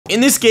In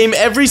this game,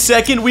 every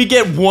second we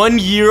get 1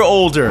 year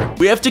older.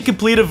 We have to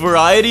complete a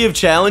variety of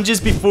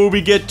challenges before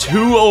we get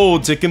too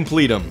old to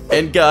complete them.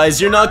 And guys,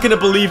 you're not gonna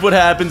believe what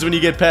happens when you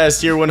get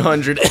past year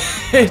 100.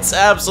 It's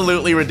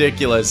absolutely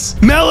ridiculous.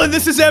 Melon,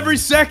 this is every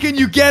second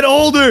you get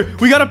older.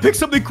 We gotta pick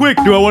something quick.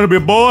 Do I want to be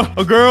a boy,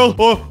 a girl,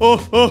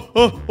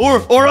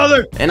 or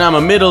other? And I'm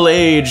a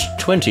middle-aged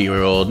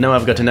 20-year-old. Now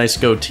I've got a nice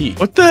goatee.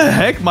 What the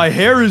heck? My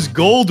hair is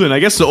golden. I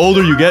guess the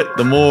older you get,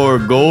 the more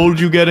gold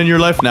you get in your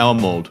life. Now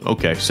I'm old.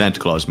 Okay, Santa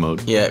Claus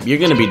mode. Yeah, you're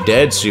gonna be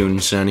dead soon,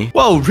 Sonny.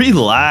 Whoa,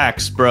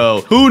 relax, bro.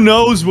 Who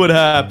knows what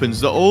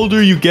happens? The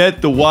older you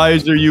get, the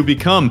wiser you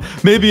become.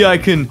 Maybe I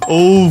can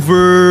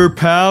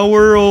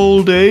overpower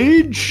old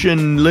age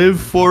and live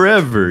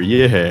forever.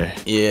 Yeah.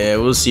 Yeah,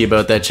 we'll see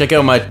about that. Check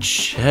out my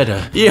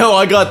cheddar. Yo,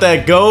 I got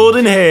that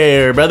golden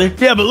hair, brother.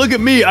 Yeah, but look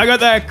at me. I got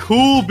that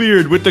cool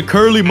beard with the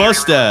curly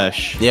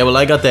mustache. Yeah, well,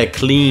 I got that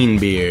clean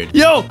beard.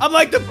 Yo, I'm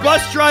like the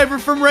bus driver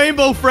from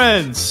Rainbow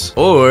Friends.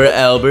 Or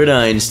Albert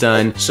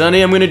Einstein.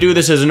 Sonny, I'm gonna do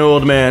this as an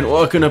old man.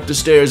 Walking up the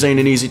stairs ain't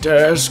an easy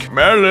task.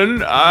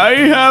 Melon, I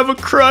have a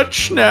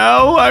crutch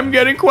now. I'm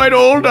getting quite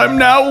old. I'm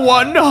now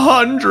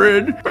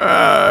 100.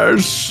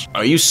 Yes.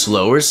 Are you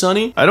slower,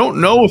 Sonny? I don't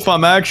know if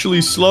I'm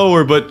actually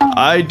slower, but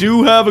I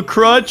do have a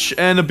crutch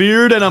and a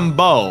beard and I'm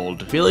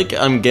bald. I feel like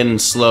I'm getting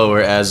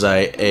slower as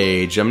I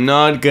age. I'm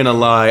not gonna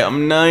lie.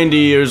 I'm 90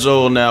 years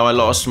old now. I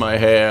lost my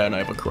hair and I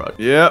have a crutch.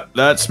 Yep,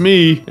 that's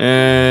me.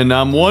 And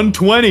I'm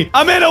 120.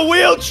 I'm in a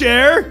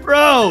wheelchair.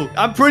 Bro,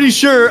 I'm pretty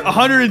sure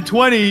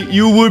 120,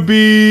 you would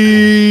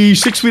be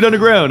 6 feet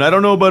underground. I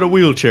don't know about a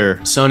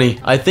wheelchair. Sonny,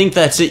 I think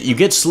that's it. You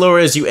get slower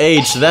as you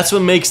age, so that's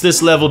what makes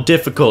this level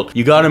difficult.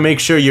 You gotta make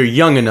sure you're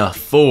young enough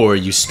before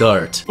you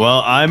start.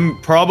 Well, I'm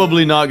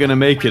probably not gonna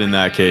make it in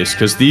that case,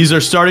 because these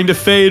are starting to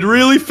fade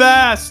really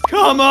fast.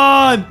 Come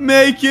on,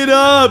 make it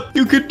up.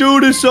 You can do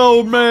this,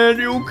 old man.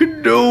 You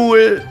can do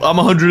it. I'm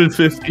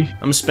 150.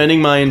 I'm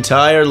spending my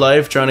entire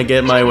life trying to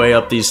get my way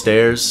up these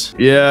stairs.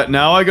 Yeah,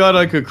 now I got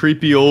like a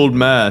creepy old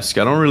mask.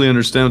 I don't really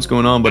understand what's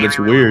going on, but it's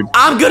weird.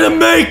 I'm gonna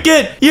make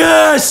it!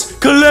 Yes!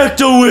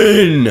 Collect a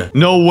win!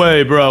 No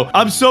way, bro.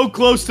 I'm so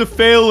close to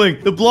failing.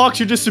 The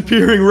blocks are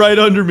disappearing right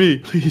under me.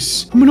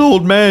 Please. I'm an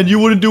old man. You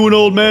wouldn't do an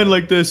old man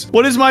like this.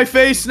 What is my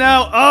face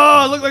now? Oh,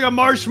 I look like a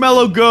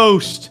marshmallow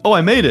ghost. Oh,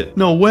 I made it.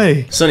 No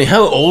way. Sonny,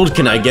 how old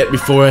can I get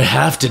before I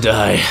have to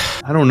die?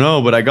 I don't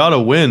know, but I gotta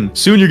win.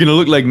 Soon you're gonna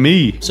look like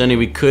me. Sonny,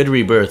 we could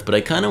rebirth, but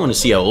I kind of want to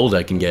see how old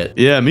I can get.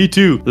 Yeah, me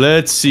too.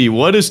 Let's see.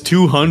 What does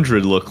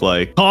 200 look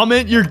like?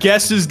 Comment your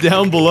guesses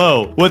down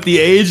below what the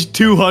age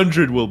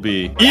 200 will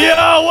be.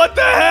 Yo, what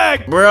the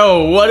heck?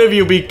 Bro, what have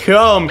you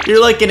become?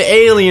 You're like an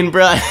alien,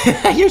 bro.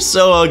 You're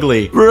so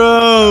ugly.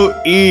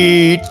 Bro,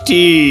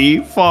 E.T.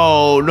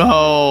 phone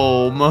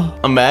home.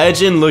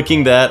 Imagine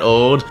looking that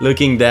old,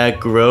 looking that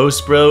gross,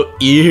 bro.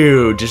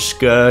 Ew,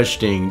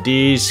 disgusting,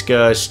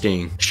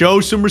 disgusting. Show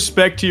some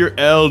respect to your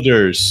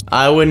elders.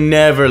 I would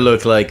never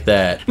look like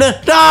that. No,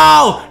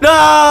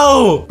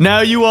 no!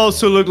 Now you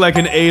also look like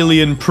an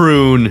alien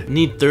prune.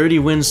 Need 30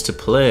 wins to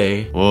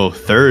play. Whoa,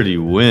 30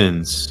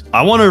 wins.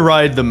 I want to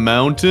ride the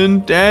mountain.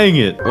 Dang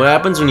it. What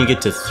happens when you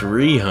get to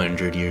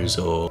 300 years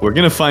old? We're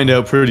gonna find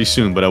out pretty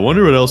soon, but I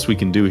wonder what else we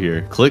can do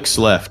here. Clicks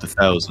left,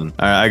 1,000.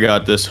 All right, I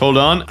got this. Hold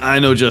on. I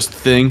know just the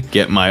thing.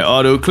 Get my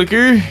auto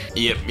clicker.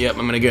 Yep.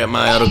 I'm gonna get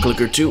my auto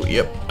clicker too.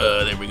 Yep.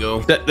 There we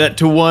go. Set that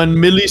to 1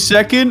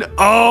 millisecond.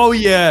 Oh,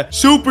 yeah.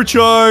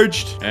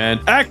 Supercharged. And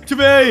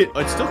activate. Oh,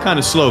 it's still kind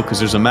of slow because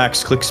there's a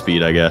max click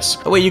speed, I guess.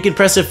 Oh, wait, you can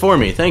press it for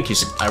me. Thank you.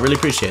 I really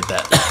appreciate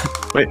that.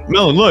 Wait,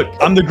 Melon, look.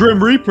 I'm the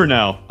Grim Reaper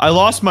now. I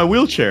lost my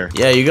wheelchair.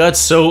 Yeah, you got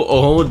so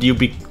old.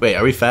 Wait,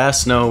 are we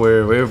fast? No,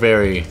 we're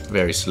very,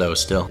 very slow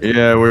still.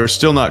 Yeah, we're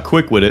still not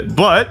quick with it,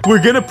 but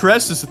we're gonna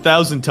press this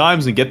 1,000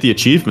 times and get the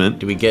achievement.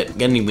 Do we get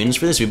any wins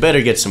for this? We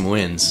better get some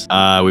wins.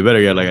 We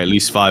better get like at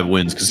least 5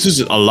 wins because this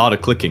is a lot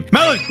of clicking.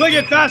 Melon, click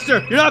it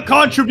faster. You're not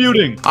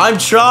contributing. I'm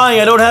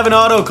trying. I don't have an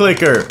auto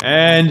clicker.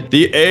 And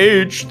the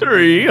age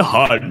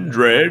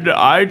 300,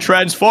 I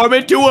transform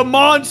into a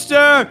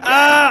monster.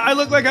 I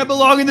look like I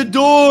belong in the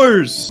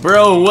doors.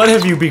 Bro, what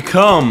have you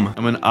become?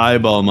 I'm an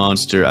eyeball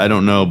monster. I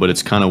don't know, but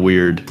it's kind of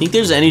weird. Think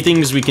there's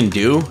anything we can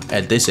do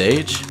at this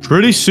age?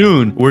 Pretty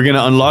soon, we're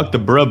gonna unlock the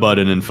bruh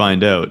button and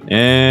find out.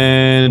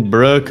 And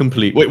bruh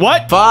complete. Wait,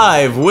 what?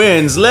 5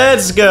 wins.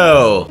 Let's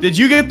go. Did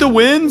you get the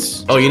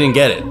wins? Oh, you didn't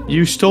get it.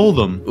 You stole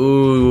them.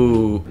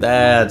 Ooh,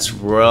 that's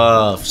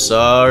rough.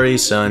 Sorry,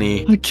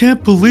 Sonny. I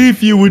can't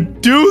believe you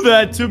would do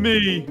that to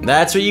me.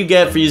 That's what you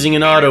get for using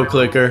an auto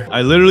clicker.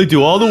 I literally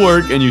do all the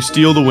work and you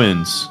steal the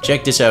wins.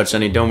 Check this out,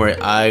 Sonny. Don't worry.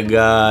 I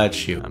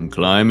got you. I'm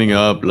climbing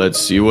up. Let's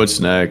see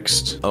what's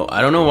next. Oh, I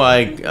don't know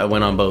why I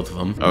went on both of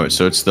them. All right,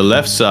 so it's the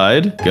left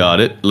side. Got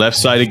it. Left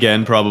side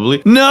again,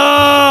 probably.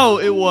 No,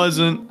 it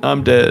wasn't.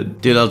 I'm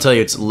dead. Dude, I'll tell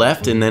you, it's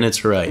left and then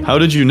it's right. How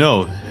did you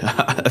know?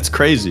 That's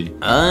crazy.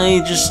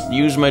 I just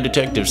used my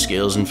detective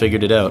skills and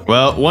figured it out.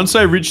 Well, once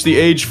I reach the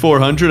age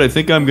 400, I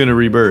think I'm gonna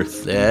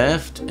rebirth.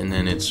 Left, and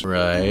then it's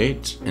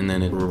right, and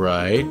then it's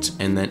right,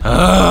 and then...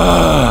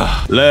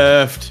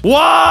 Left.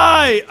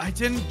 Why? I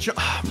didn't...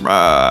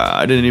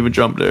 I didn't even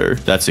jump there.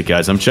 That's it,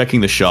 guys. I'm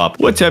checking the shop.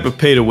 What type of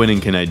pay to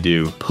winning can I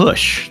do?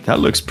 Push. That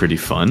looks pretty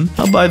fun.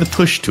 I'll buy the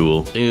push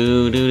tool.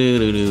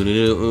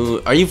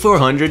 Are you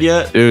 400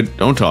 yet? Dude,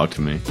 don't talk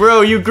to me.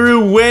 Bro, you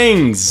grew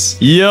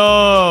wings.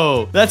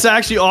 Yo, that's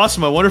actually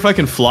awesome. I wonder if I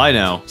can fly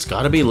now. It's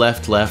gotta be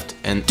left,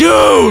 and...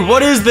 Dude,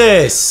 what is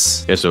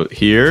this? Okay, so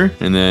here,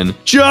 and then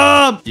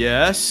jump!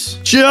 Yes.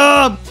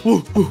 Jump!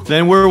 Woo, woo.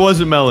 Then where was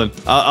it, Melon?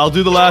 I'll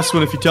do the last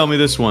one if you tell me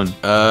this one.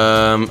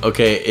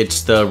 Okay,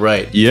 it's the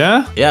right.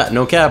 Yeah? Yeah,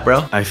 no cap,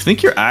 bro. I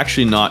think you're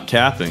actually not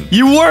capping.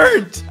 You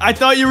weren't! I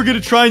thought you were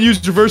gonna try and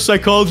use reverse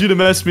psychology to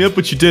mess me up,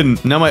 but you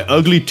didn't. Now my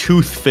ugly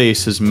tooth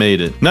face has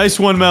made it. Nice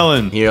one,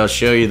 Melon. Here, I'll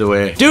show you the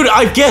way. Dude,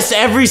 I guessed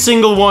every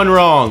single one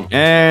wrong.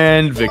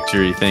 And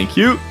victory, thank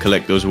you.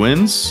 Collect those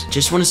wins.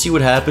 Just want to see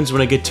what happens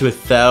when I get to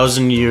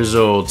 1,000 years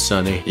old,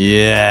 Sonny.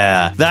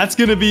 Yeah, that's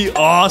gonna be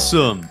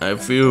awesome. I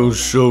feel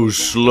so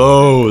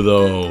slow,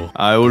 though.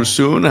 I will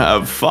soon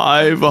have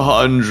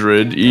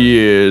 500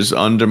 years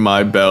under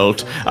my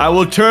belt. I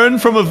will turn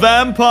from a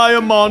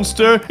vampire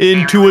monster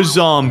into a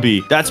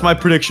zombie. That's my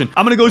prediction.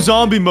 I'm gonna go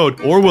zombie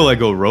mode, or will I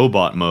go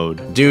robot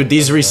mode? Dude,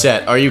 these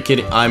reset. Are you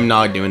kidding? I'm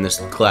not doing this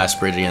class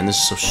bridge again. This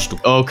is so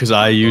stupid. Oh, because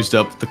I used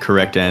up the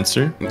correct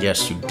answer?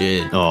 Yes, you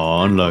did.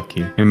 Oh,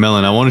 unlucky. Hey,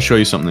 Melon, I want to show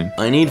you something.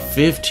 I need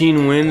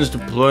 15 wins to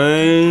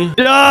play.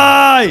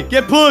 Die!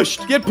 Get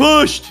pushed! Get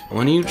pushed!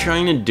 What are you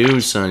trying to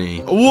do, Sonny?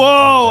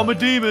 Whoa, I'm a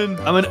demon.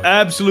 I'm an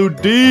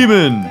absolute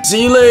demon.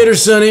 See you later,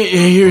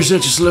 Sonny. You're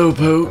such a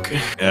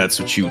slowpoke. That's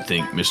what you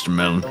think, Mr.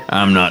 Melon.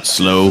 I'm not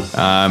slow.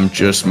 I'm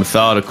just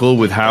methodical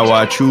with how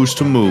I choose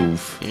to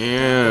move.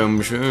 Yeah,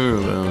 I'm sure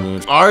about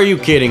it. Are you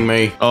kidding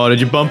me? Oh, did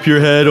you bump your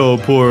head? Oh,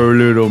 poor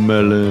little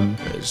Melon.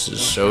 This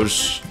is so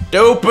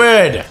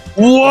stupid.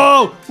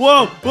 Whoa,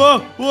 whoa, whoa,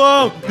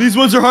 whoa. These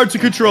ones are hard to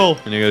control.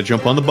 And I gotta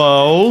jump on the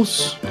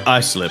balls. I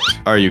slipped.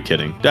 Are you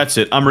kidding? That's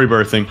it. I'm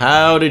rebirthing.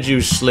 How did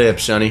you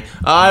slip, Sonny?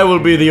 I will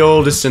be the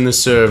oldest in the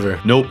server.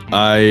 Nope.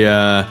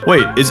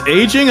 Wait, is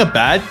aging a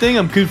bad thing?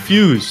 I'm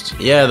confused.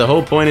 Yeah, the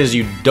whole point is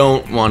you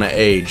don't want to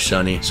age,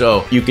 Sonny.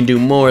 So you can do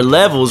more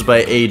levels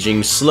by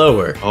aging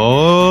slower.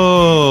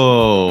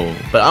 Oh.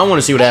 But I want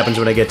to see what happens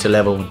when I get to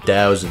level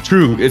 1,000.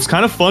 True. It's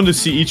kind of fun to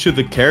see each of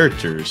the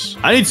characters.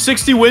 I need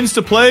 60 wins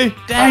to play.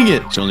 Dang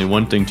it. It's only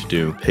one thing to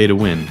do. Pay to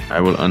win.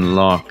 I will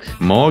unlock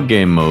more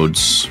game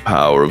modes.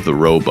 Power of the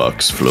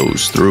Robux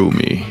flows through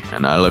me.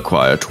 And I'll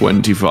acquire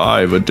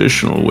 25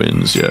 additional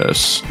wins,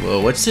 yes.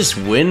 Whoa, what's this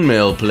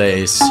windmill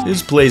place?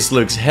 This place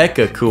looks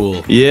hecka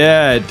cool.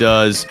 Yeah, it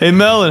does. Hey,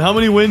 Melon, how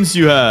many wins do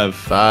you have?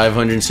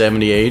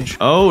 570 age.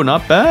 Oh,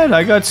 not bad.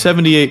 I got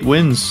 78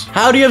 wins.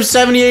 How do you have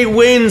 78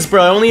 wins,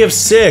 bro? I only have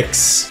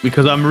 6.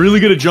 Because I'm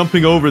really good at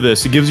jumping over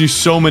this. It gives you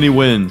so many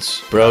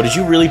wins. Bro, did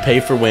you really pay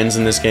for wins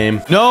in this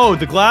game? No,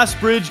 the glass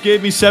bridge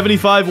gave me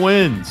 75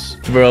 wins.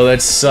 Bro,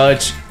 that's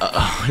such...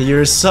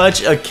 you're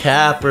such a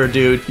capper,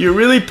 dude. You're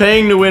really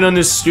paying to win on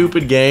this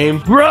stupid game?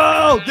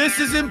 Bro, this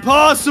is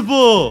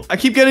impossible. I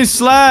keep getting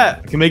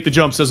slapped. I can make the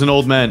jumps as an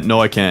old man. No,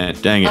 I can't.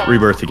 Dang it.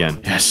 Rebirth again.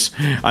 Yes.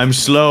 I'm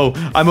slow.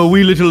 I'm a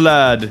wee little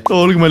lad.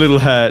 Oh, look at my little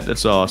hat.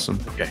 That's awesome.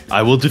 Okay.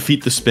 I will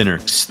defeat the spinner.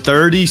 It's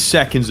 30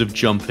 seconds of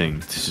jumping.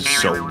 This is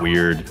so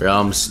weird. Bro,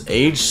 I'm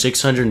age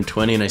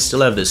 620 and I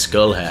still have this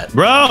skull hat.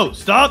 Bro,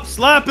 stop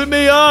slapping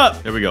me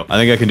up. There we go. I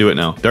think I can do it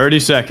now. 30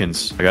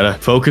 seconds. I gotta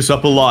focus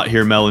up a lot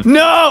here, Melon.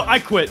 No, I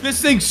quit.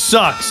 This thing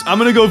sucks. I'm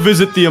gonna go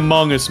visit the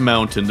Among Us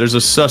mountain. There's a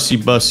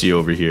sussy bussy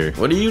over here.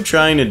 What are you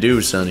trying to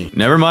do, Sonny?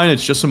 Never mind,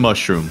 it's just a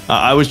mushroom.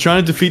 I was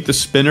trying to defeat the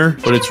spinner,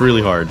 but it's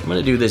really hard. I'm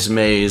gonna do this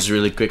maze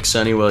really quick,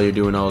 Sonny, while you're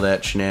doing all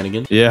that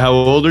shenanigans. Yeah, how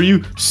old are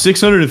you?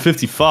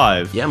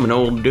 655. Yeah, I'm an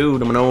old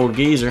dude. I'm an old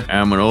geezer.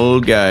 I'm an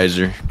old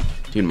geyser.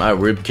 Dude, my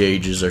rib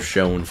cages are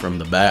showing from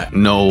the back.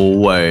 No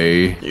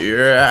way.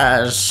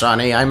 Yes,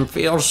 Sonny, I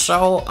feel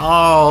so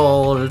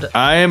old.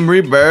 I am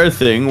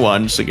rebirthing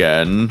once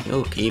again.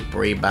 You'll keep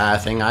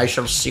rebirthing. I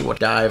shall see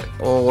what dive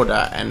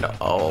older and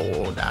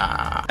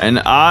older. And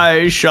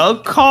I shall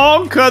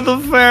conquer the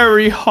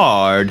very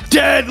hard.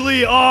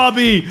 Deadly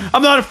obby!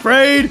 I'm not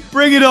afraid!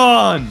 Bring it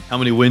on! How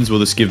many wins will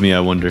this give me, I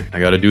wonder? I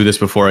gotta do this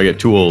before I get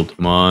too old.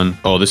 Come on.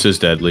 Oh, this is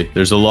deadly.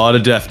 There's a lot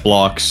of death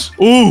blocks.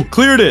 Ooh,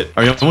 cleared it.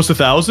 Are you almost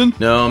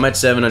 1,000? No, I'm at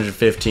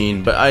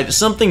 715, but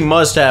something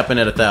must happen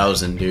at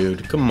 1,000,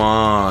 dude. Come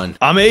on.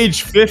 I'm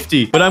age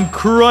 50, but I'm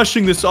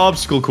crushing this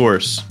obstacle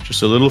course.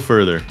 Just a little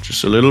further.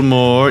 Just a little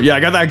more. Yeah, I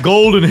got that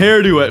golden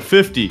hairdo at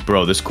 50.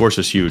 Bro, this course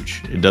is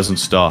huge. It doesn't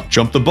stop.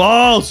 Jump the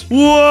balls.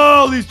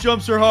 Whoa, these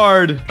jumps are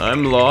hard.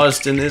 I'm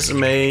lost in this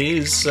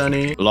maze,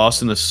 Sonny.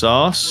 Lost in the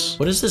sauce?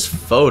 What is this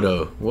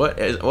photo? What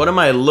am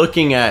I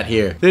looking at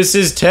here? This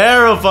is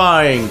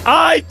terrifying.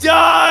 I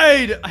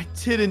died. I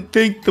didn't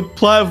think the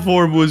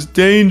platform was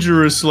dangerous.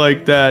 dangerous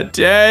like that.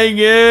 Dang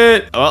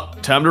it. Oh,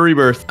 time to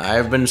rebirth.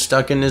 I've been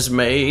stuck in this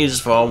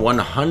maze for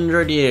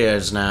 100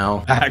 years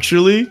now.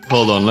 Actually,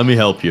 hold on, let me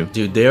help you.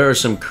 Dude, there are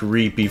some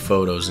creepy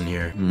photos in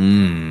here.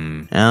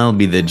 I'll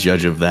be the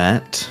judge of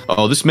that.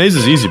 Oh, this maze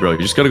is easy, bro. You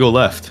just gotta go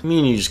left. I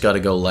mean, you just gotta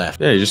go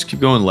left. Yeah, you just keep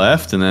going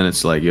left, and then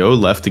it's like, yo,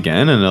 left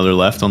again, another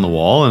left on the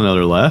wall,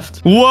 another left.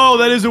 Whoa,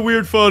 that is a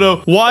weird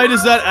photo. Why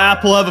does that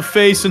apple have a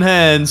face and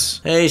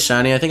hands? Hey,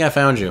 Sonny, I think I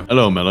found you.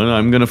 Hello, Melon.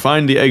 I'm gonna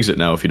find the exit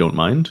now, if you don't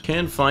mind.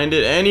 Can't find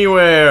it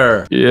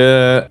anywhere.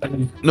 Yeah,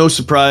 no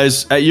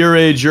surprise. At your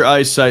age, your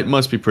eyesight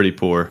must be pretty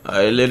poor.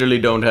 I literally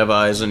don't have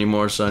eyes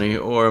anymore, Sonny,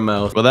 or a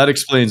mouth. Well, that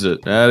explains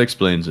it. That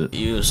explains it.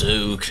 You're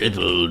so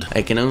crippled.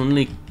 I can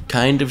only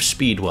kind of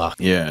speed walk.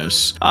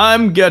 Yes.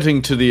 I'm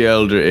getting to the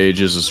elder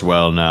ages as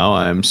well now.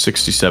 I'm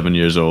 67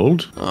 years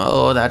old.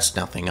 Oh, that's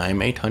nothing.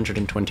 I'm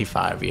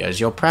 825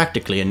 years. You're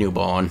practically a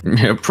newborn.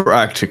 You're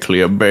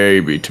practically a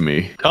baby to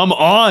me. Come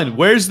on,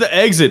 where's the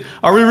exit?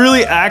 Are we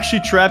really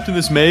actually trapped in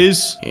this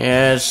maze?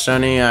 Yes,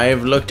 Sonny,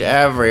 I've looked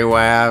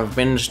everywhere. I've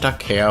been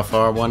stuck here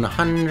for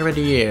 100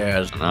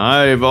 years.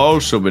 I've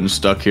also been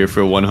stuck here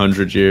for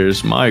 100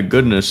 years. My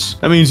goodness.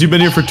 That means you've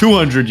been here for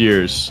 200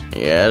 years.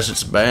 Yes,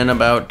 it's been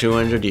about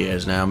 200 years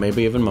now,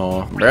 maybe even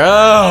more.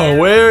 Bro,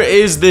 where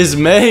is this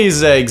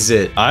maze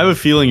exit? I have a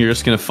feeling you're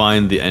just gonna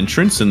find the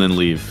entrance and then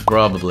leave.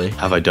 Probably.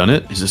 Have I done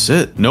it? Is this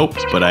it? Nope,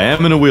 but I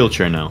am in a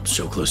wheelchair now.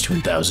 So close to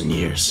 1,000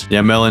 years.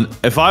 Yeah, Melon,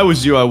 if I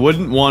was you, I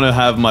wouldn't want to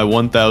have my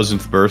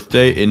 1000th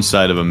birthday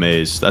inside of a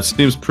maze. That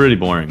seems pretty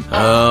boring.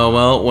 Oh,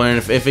 well,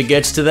 if it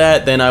gets to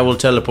that, then I will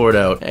teleport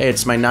out. Hey,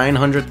 it's my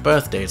 900th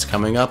birthday. It's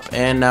coming up,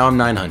 and now I'm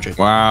 900.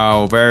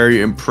 Wow, very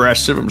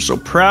impressive. I'm so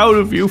proud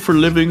of you for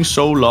living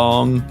so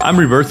long. I'm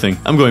rebirthing.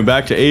 I'm going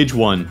back to age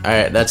 1.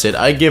 Alright, that's it.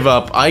 I give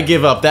up. I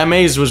give up. That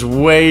maze was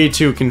way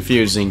too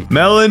confusing.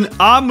 Melon,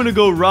 I'm gonna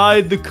go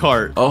ride the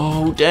cart.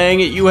 Oh,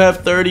 dang it. You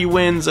have 30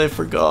 wins. I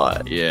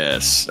forgot.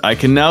 Yes, I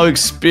can now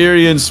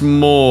experience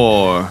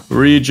more.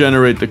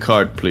 Regenerate the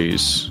cart,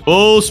 please.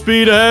 Full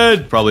speed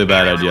ahead. Probably a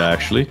bad idea,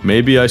 actually.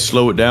 Maybe I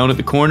slow it down at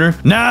the corner.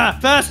 Nah,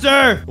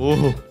 faster.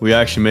 Oh, we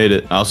actually made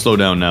it. I'll slow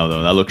down now,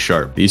 though. That looks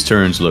sharp. These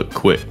turns look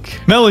quick.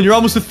 Melon, you're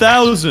almost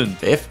 1,000.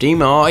 50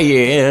 more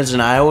years,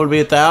 and I will be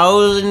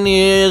 1,000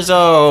 years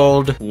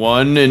old.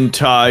 One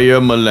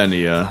entire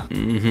millennia.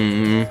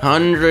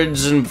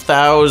 Hundreds and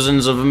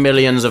thousands of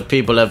millions of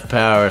people have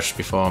perished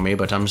before me,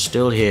 but I'm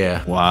still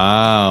here.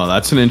 Wow,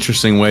 that's an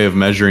interesting way of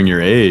measuring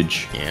your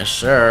age. Yes,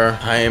 sir.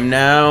 I am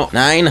now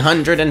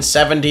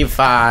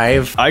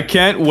 975. I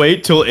can't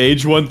wait till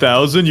age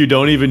 1000. You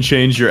don't even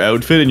change your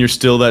outfit and you're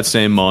still that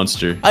same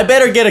monster. I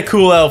better get a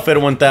cool outfit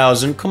at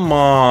 1000. Come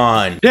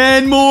on.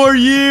 10 more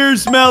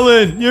years,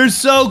 Melon. You're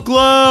so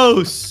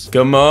close.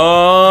 Come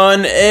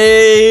on,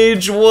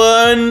 age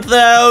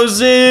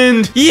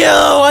 1000.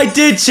 Yo, I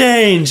did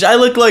change. I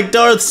look like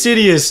Darth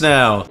Sidious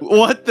now.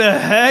 What the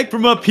heck?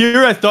 From up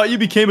here, I thought you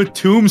became a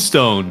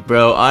tombstone.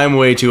 Bro, I'm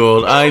way too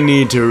old. I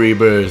need to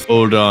rebirth.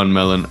 Hold on,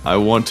 Melon. I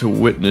want to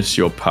witness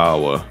your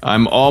power.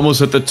 I'm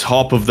almost at the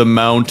top of the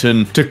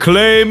mountain to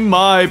claim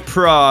my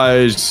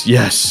prize.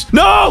 Yes.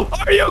 No!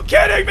 Are you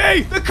kidding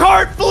me? The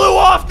cart flew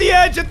off the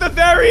edge at the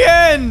very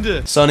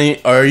end.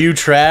 Sonny, are you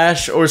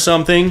trash or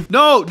something?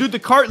 No, dude, the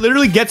cart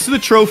literally gets to the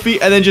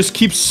trophy and then just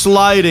keeps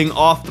sliding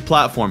off the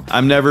platform.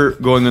 I'm never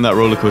going on that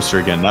roller coaster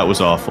again. That was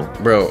awful.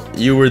 Bro,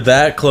 you were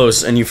that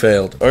close and you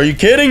failed. Are you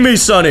kidding me,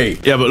 Sonny?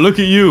 Yeah, but look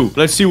at you.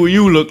 Let's see what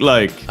you look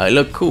like. I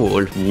look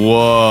cool.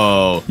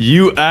 Whoa.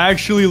 You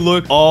actually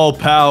look all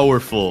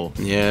powerful.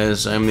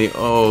 Yes, I'm the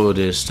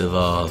oldest of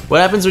all.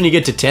 What happens when you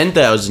get to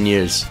 10,000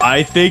 years?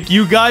 I think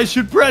you guys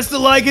should press the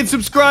like and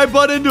subscribe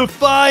button to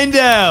find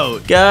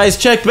out. Guys,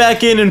 check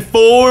back in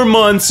 4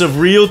 months of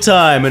real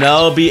time and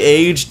I'll be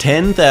age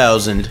 10,000.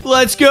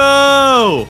 Let's go.